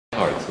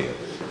here.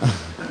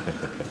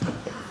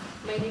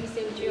 My name is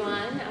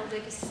Julian. I would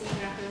like to sing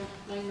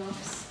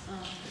Rachmaninoff's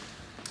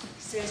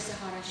Sur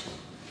Sahara show.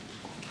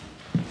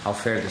 How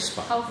fair the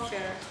spot. How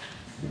fair.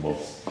 The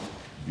most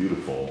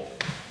beautiful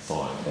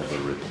song ever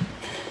written.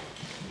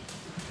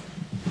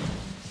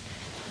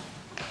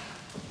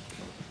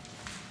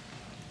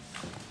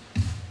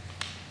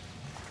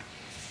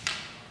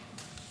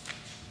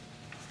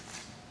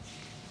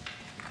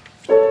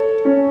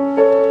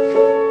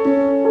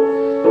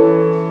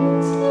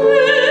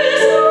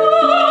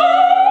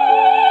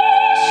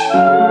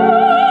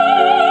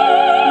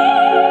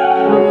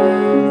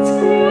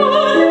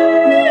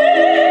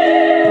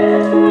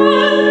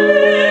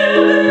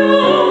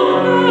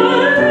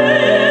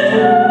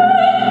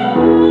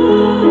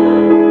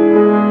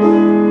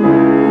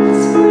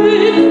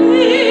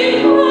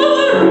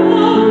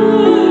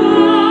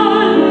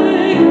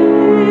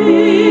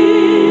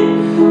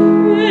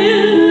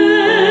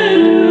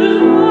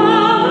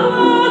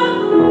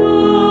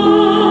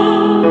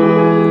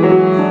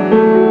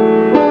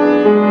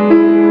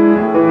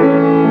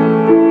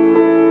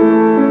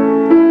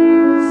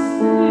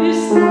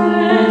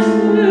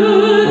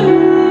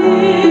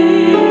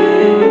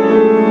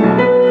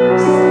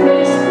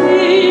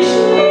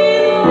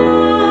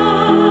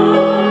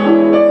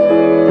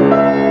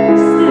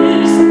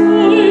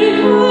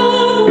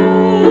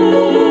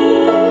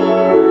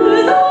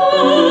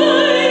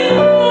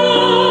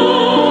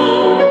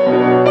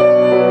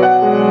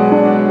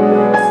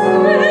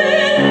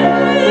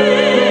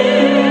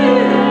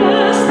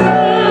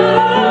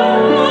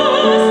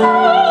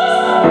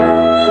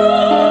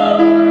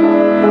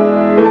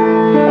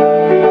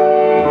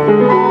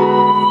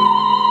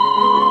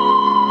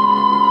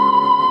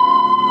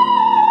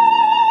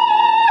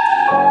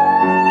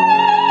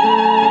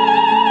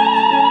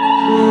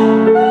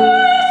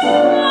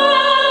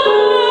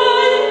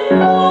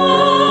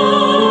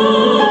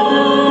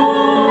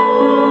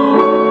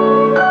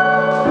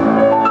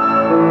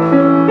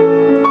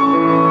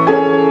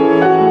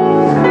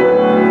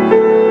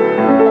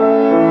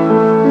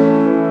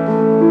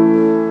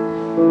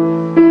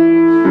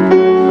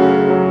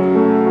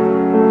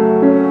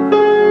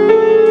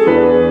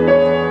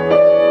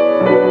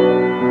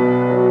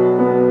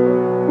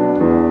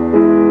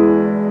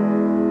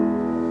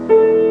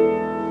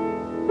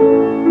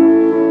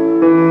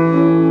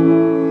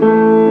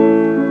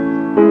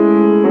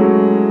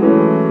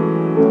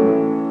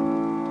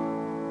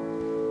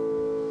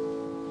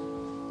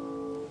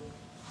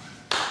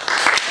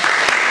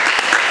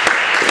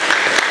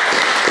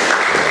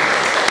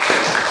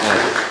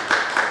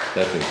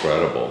 That's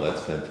incredible.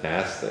 That's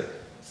fantastic.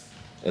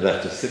 And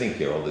after sitting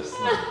here all this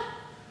time,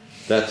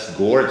 that's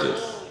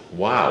gorgeous.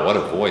 Wow, what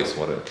a voice!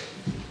 What a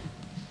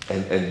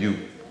and you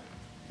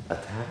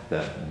attacked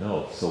that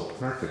note so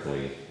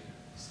perfectly.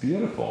 It's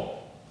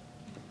beautiful.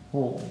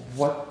 Well,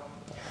 what?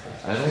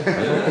 I don't think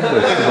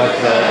there's too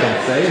much that I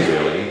can say,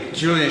 really.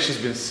 Julian,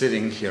 she's been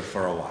sitting here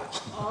for a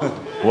while.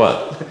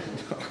 What?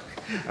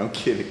 I'm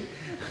kidding.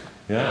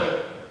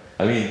 Yeah.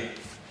 I mean,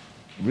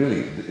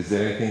 really, is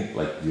there anything,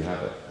 like, do you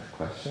have a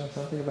question or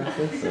something about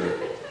this? Or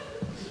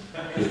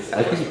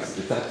I think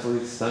it's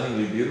absolutely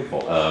stunningly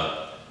beautiful.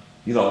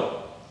 You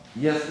know,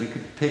 yes, we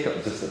could take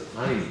up just a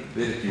tiny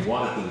bit if you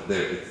wanted to.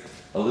 It's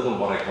a little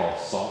what I call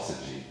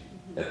sausagey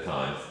at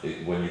times,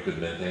 when you could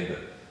maintain it.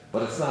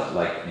 But it's not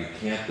like you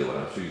can't do it.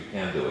 I'm sure you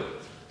can do it.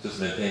 Just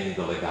maintaining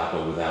the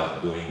legato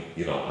without doing,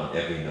 you know, on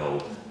every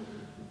note,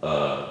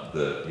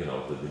 the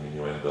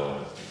diminuendo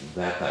and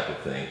that type of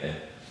thing. And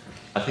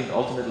I think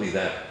ultimately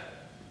that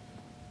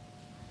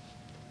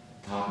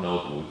top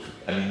note, which,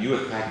 I mean, you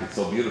attacked it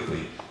so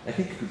beautifully, I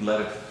think you could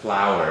let it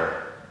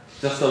flower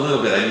just a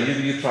little bit. I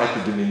mean, you tried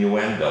to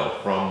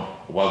diminuendo from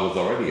what was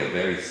already a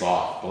very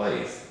soft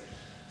place.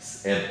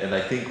 And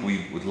I think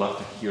we would love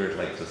to hear it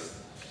like just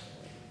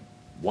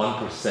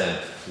 1%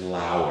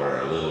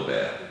 flower a little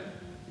bit,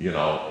 you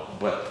know,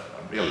 but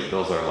really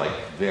those are like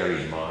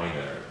very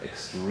minor,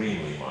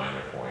 extremely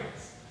minor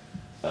points.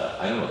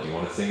 I don't know, do you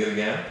want to sing it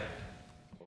again?